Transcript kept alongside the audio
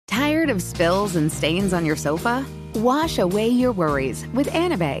of spills and stains on your sofa? Wash away your worries with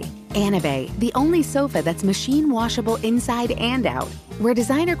Anabay. Anabay, the only sofa that's machine washable inside and out, where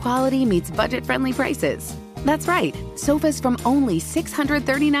designer quality meets budget-friendly prices. That's right, sofas from only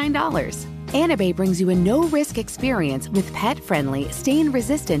 $639. Anabay brings you a no-risk experience with pet-friendly,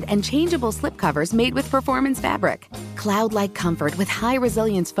 stain-resistant, and changeable slipcovers made with performance fabric, cloud-like comfort with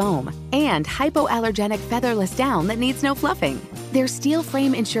high-resilience foam, and hypoallergenic featherless down that needs no fluffing. Their steel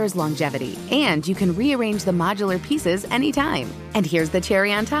frame ensures longevity, and you can rearrange the modular pieces anytime. And here's the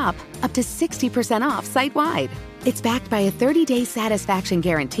cherry on top, up to 60% off site-wide. It's backed by a 30-day satisfaction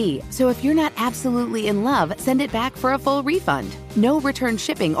guarantee, so if you're not absolutely in love, send it back for a full refund. No return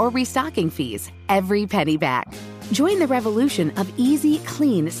shipping or restocking fees. Every penny back. Join the revolution of easy,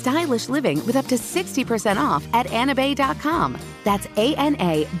 clean, stylish living with up to 60% off at anabay.com. That's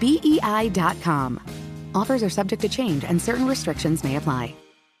ANABEI.com. Offers are subject to change and certain restrictions may apply.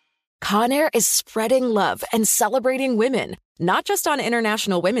 Conair is spreading love and celebrating women, not just on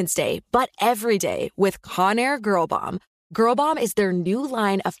International Women's Day, but every day with Conair Girl Bomb. Girl Bomb is their new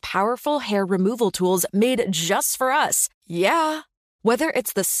line of powerful hair removal tools made just for us. Yeah. Whether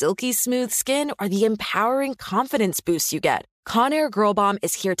it's the silky smooth skin or the empowering confidence boost you get, Conair Girl Bomb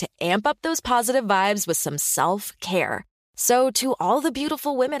is here to amp up those positive vibes with some self-care. So to all the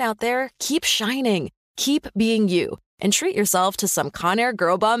beautiful women out there, keep shining, keep being you, and treat yourself to some Conair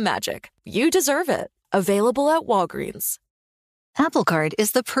Girl Bomb magic. You deserve it. Available at Walgreens. Apple Card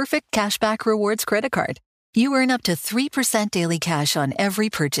is the perfect cashback rewards credit card. You earn up to 3% daily cash on every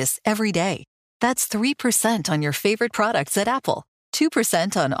purchase every day. That's 3% on your favorite products at Apple,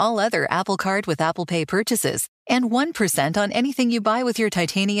 2% on all other Apple Card with Apple Pay purchases, and 1% on anything you buy with your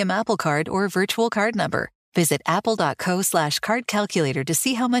titanium Apple Card or virtual card number. Visit apple.co/card calculator to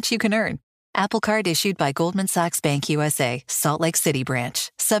see how much you can earn. Apple Card issued by Goldman Sachs Bank USA, Salt Lake City branch.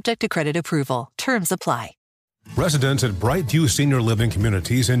 Subject to credit approval. Terms apply. Residents at Brightview Senior Living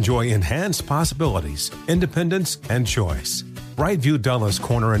Communities enjoy enhanced possibilities, independence, and choice. Brightview Dulles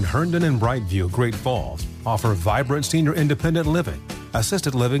Corner in Herndon and Brightview, Great Falls, offer vibrant senior independent living,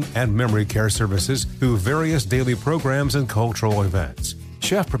 assisted living, and memory care services through various daily programs and cultural events.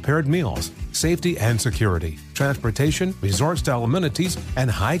 Chef-prepared meals, safety and security, transportation, resort-style amenities,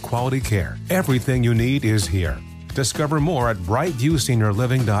 and high-quality care. Everything you need is here. Discover more at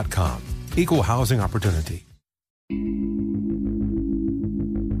brightviewseniorliving.com. Equal housing opportunity.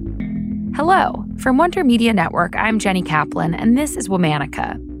 Hello. From Wonder Media Network, I'm Jenny Kaplan, and this is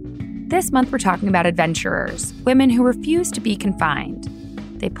Womanica. This month, we're talking about adventurers, women who refuse to be confined.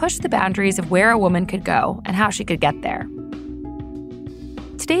 They push the boundaries of where a woman could go and how she could get there.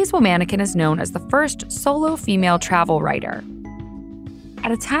 Today's Womanican is known as the first solo female travel writer.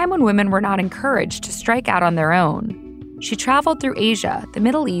 At a time when women were not encouraged to strike out on their own, she traveled through Asia, the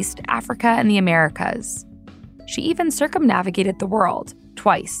Middle East, Africa, and the Americas. She even circumnavigated the world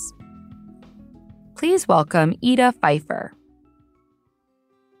twice. Please welcome Ida Pfeiffer.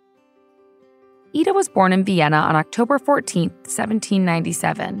 Ida was born in Vienna on October 14,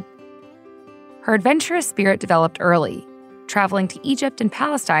 1797. Her adventurous spirit developed early, traveling to Egypt and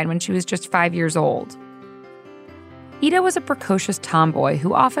Palestine when she was just 5 years old. Ida was a precocious tomboy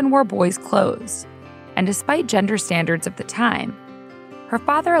who often wore boys' clothes, and despite gender standards of the time, her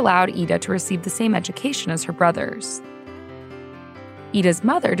father allowed Ida to receive the same education as her brothers. Ida's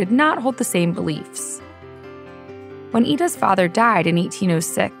mother did not hold the same beliefs. When Ida's father died in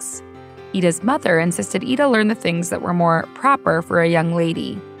 1806, Ida's mother insisted Ida learn the things that were more proper for a young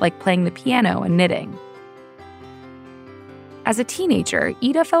lady, like playing the piano and knitting. As a teenager,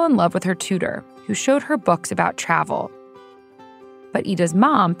 Ida fell in love with her tutor, who showed her books about travel. But Ida's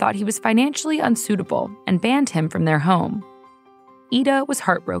mom thought he was financially unsuitable and banned him from their home. Ida was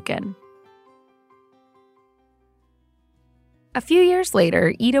heartbroken. A few years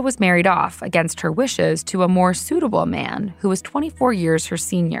later, Ida was married off against her wishes to a more suitable man who was 24 years her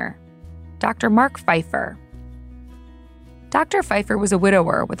senior, Dr. Mark Pfeiffer. Dr. Pfeiffer was a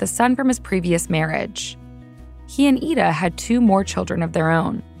widower with a son from his previous marriage. He and Ida had 2 more children of their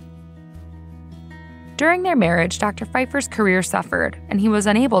own. During their marriage, Dr. Pfeiffer's career suffered, and he was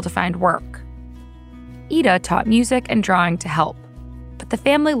unable to find work. Ida taught music and drawing to help, but the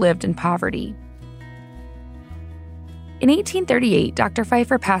family lived in poverty. In 1838, Dr.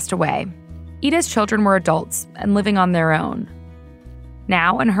 Pfeiffer passed away. Ida's children were adults and living on their own.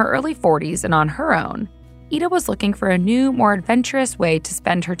 Now, in her early 40s and on her own, Ida was looking for a new, more adventurous way to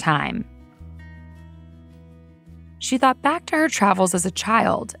spend her time. She thought back to her travels as a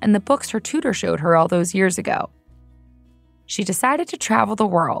child and the books her tutor showed her all those years ago. She decided to travel the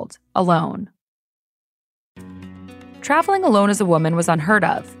world alone. Traveling alone as a woman was unheard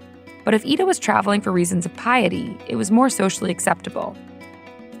of. But if Ida was traveling for reasons of piety, it was more socially acceptable.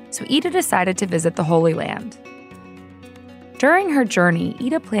 So Ida decided to visit the Holy Land. During her journey,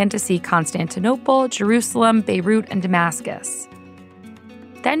 Ida planned to see Constantinople, Jerusalem, Beirut, and Damascus.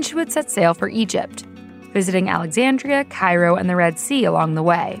 Then she would set sail for Egypt, visiting Alexandria, Cairo, and the Red Sea along the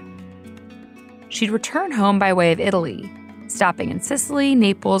way. She'd return home by way of Italy, stopping in Sicily,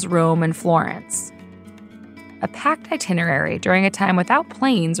 Naples, Rome, and Florence. A packed itinerary during a time without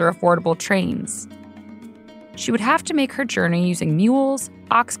planes or affordable trains. She would have to make her journey using mules,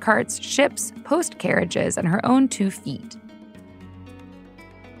 ox carts, ships, post carriages, and her own 2 feet.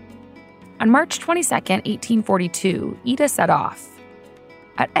 On March 22, 1842, Ida set off.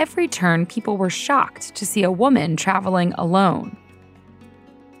 At every turn, people were shocked to see a woman traveling alone.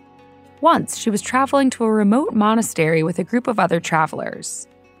 Once, she was traveling to a remote monastery with a group of other travelers.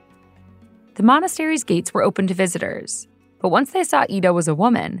 The monastery's gates were open to visitors, but once they saw Ida was a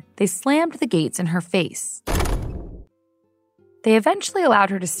woman, they slammed the gates in her face. They eventually allowed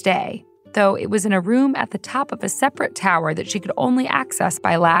her to stay, though it was in a room at the top of a separate tower that she could only access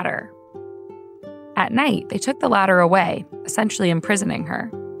by ladder. At night, they took the ladder away, essentially imprisoning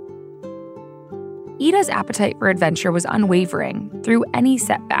her. Ida's appetite for adventure was unwavering through any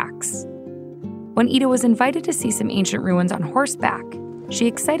setbacks. When Ida was invited to see some ancient ruins on horseback, she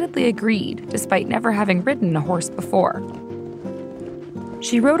excitedly agreed, despite never having ridden a horse before.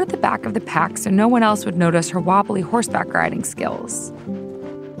 She rode at the back of the pack so no one else would notice her wobbly horseback riding skills.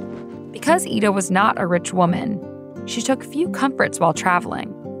 Because Ida was not a rich woman, she took few comforts while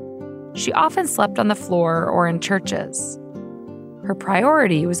traveling. She often slept on the floor or in churches. Her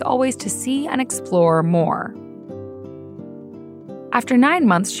priority was always to see and explore more. After 9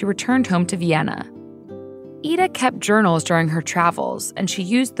 months, she returned home to Vienna. Ida kept journals during her travels, and she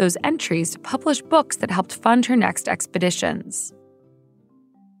used those entries to publish books that helped fund her next expeditions.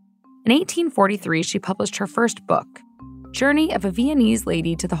 In 1843, she published her first book, Journey of a Viennese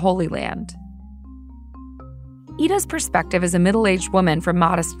Lady to the Holy Land. Ida's perspective as a middle-aged woman from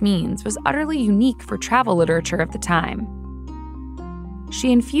modest means was utterly unique for travel literature of the time.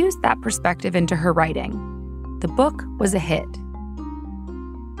 She infused that perspective into her writing. The book was a hit.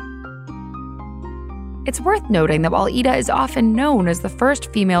 It's worth noting that while Ida is often known as the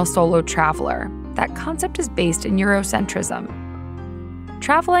first female solo traveler, that concept is based in Eurocentrism.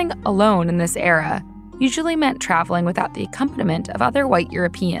 Traveling alone in this era usually meant traveling without the accompaniment of other white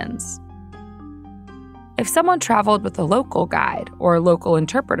Europeans. If someone traveled with a local guide or local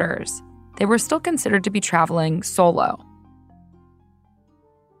interpreters, they were still considered to be traveling solo.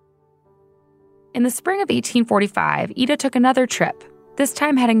 In the spring of 1845, Ida took another trip, this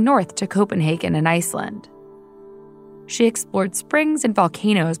time heading north to Copenhagen in Iceland. She explored springs and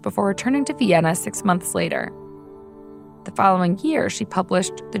volcanoes before returning to Vienna 6 months later. The following year, she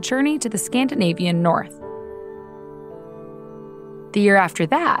published The Journey to the Scandinavian North. The year after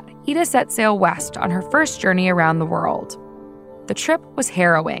that, Ida set sail west on her first journey around the world. The trip was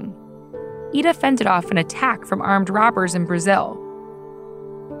harrowing. Ida fended off an attack from armed robbers in Brazil.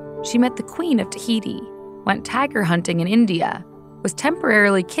 She met the Queen of Tahiti, went tiger hunting in India, was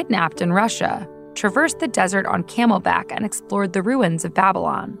temporarily kidnapped in Russia, traversed the desert on camelback, and explored the ruins of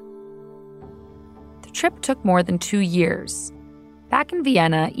Babylon. The trip took more than 2 years. Back in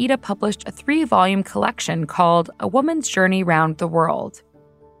Vienna, Ida published a 3-volume collection called A Woman's Journey Round the World.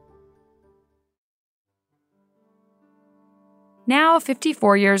 Now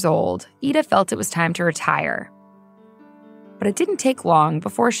 54 years old, Ida felt it was time to retire. But it didn't take long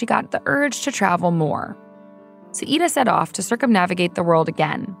before she got the urge to travel more. So Ida set off to circumnavigate the world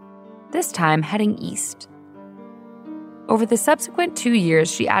again, this time heading east. Over the subsequent 2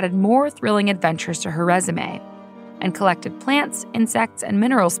 years, she added more thrilling adventures to her resume and collected plants, insects, and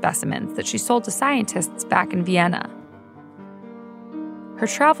mineral specimens that she sold to scientists back in Vienna. Her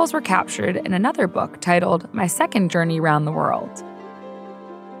travels were captured in another book titled My Second Journey Round the World.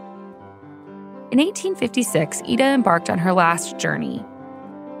 In 1856, Ida embarked on her last journey,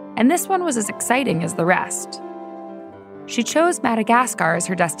 and this one was as exciting as the rest. She chose Madagascar as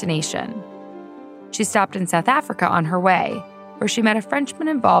her destination. She stopped in South Africa on her way, where she met a Frenchman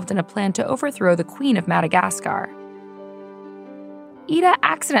involved in a plan to overthrow the Queen of Madagascar. Ida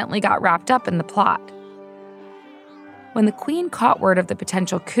accidentally got wrapped up in the plot. When the Queen caught word of the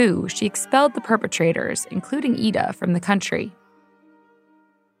potential coup, she expelled the perpetrators, including Ida, from the country.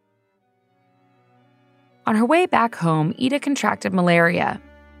 On her way back home, Ida contracted malaria.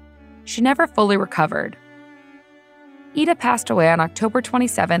 She never fully recovered. Ida passed away on October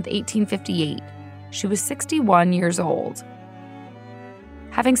 27, 1858. She was 61 years old.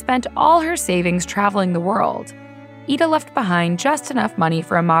 Having spent all her savings traveling the world, Ida left behind just enough money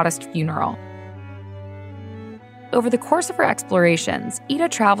for a modest funeral. Over the course of her explorations, Ida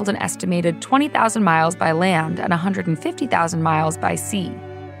traveled an estimated 20,000 miles by land and 150,000 miles by sea.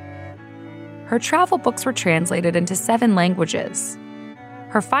 Her travel books were translated into 7 languages.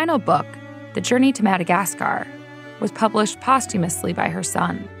 Her final book, The Journey to Madagascar, was published posthumously by her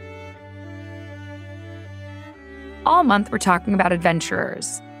son. All month, we're talking about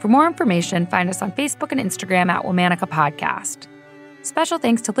adventurers. For more information, find us on Facebook and Instagram at Womanica Podcast. Special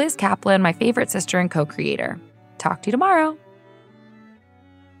thanks to Liz Kaplan, my favorite sister and co-creator. Talk to you tomorrow.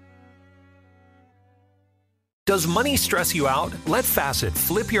 Does money stress you out? Let Facet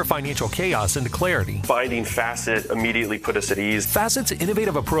flip your financial chaos into clarity. Finding Facet immediately put us at ease. Facet's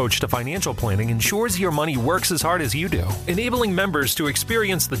innovative approach to financial planning ensures your money works as hard as you do, enabling members to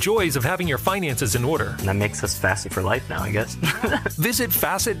experience the joys of having your finances in order. And that makes us Facet for life now, I guess. Visit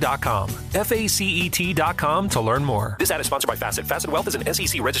Facet.com, FACET.com to learn more. This ad is sponsored by Facet. Facet Wealth is an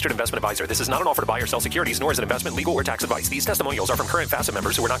SEC registered investment advisor. This is not an offer to buy or sell securities, nor is it investment, legal, or tax advice. These testimonials are from current Facet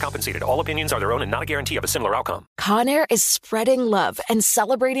members who are not compensated. All opinions are their own and not a guarantee of a similar outcome. Conair is spreading love and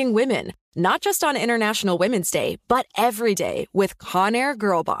celebrating women, not just on International Women's Day, but every day with Conair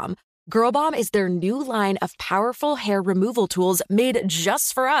Girl Bomb. Girl Bomb is their new line of powerful hair removal tools made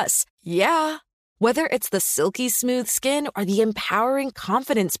just for us. Yeah. Whether it's the silky smooth skin or the empowering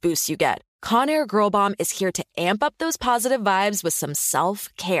confidence boost you get, Conair Girl Bomb is here to amp up those positive vibes with some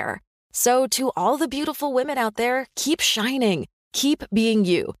self-care. So to all the beautiful women out there, keep shining, keep being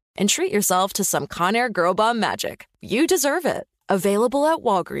you, and treat yourself to some Conair Girl Bomb magic. You deserve it. Available at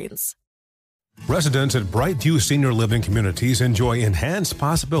Walgreens. Residents at Brightview Senior Living Communities enjoy enhanced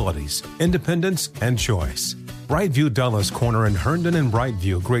possibilities, independence, and choice. Brightview Dulles Corner in Herndon and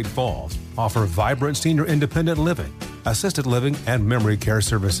Brightview, Great Falls, offer vibrant senior independent living, assisted living, and memory care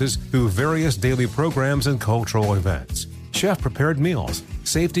services through various daily programs and cultural events. Chef-prepared meals,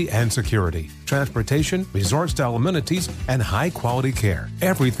 safety and security, transportation, resort-style amenities, and high-quality care.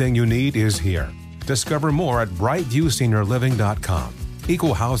 Everything you need is here. Discover more at brightviewseniorliving.com.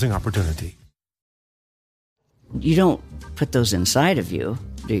 Equal housing opportunity. You don't put those inside of you,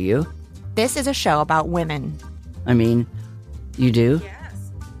 do you? This is a show about women. I mean, you do?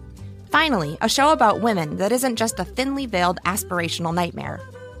 Yes. Finally, a show about women that isn't just a thinly veiled aspirational nightmare.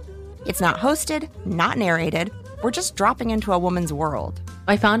 It's not hosted, not narrated. We're just dropping into a woman's world.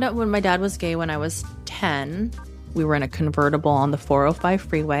 I found out when my dad was gay when I was 10. We were in a convertible on the 405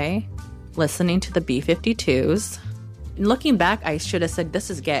 freeway, listening to the B-52s. And looking back, I should have said, this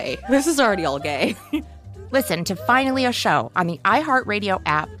is gay. This is already all gay. Listen to Finally a Show on the iHeartRadio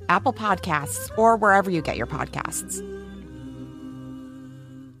app, Apple Podcasts, or wherever you get your podcasts.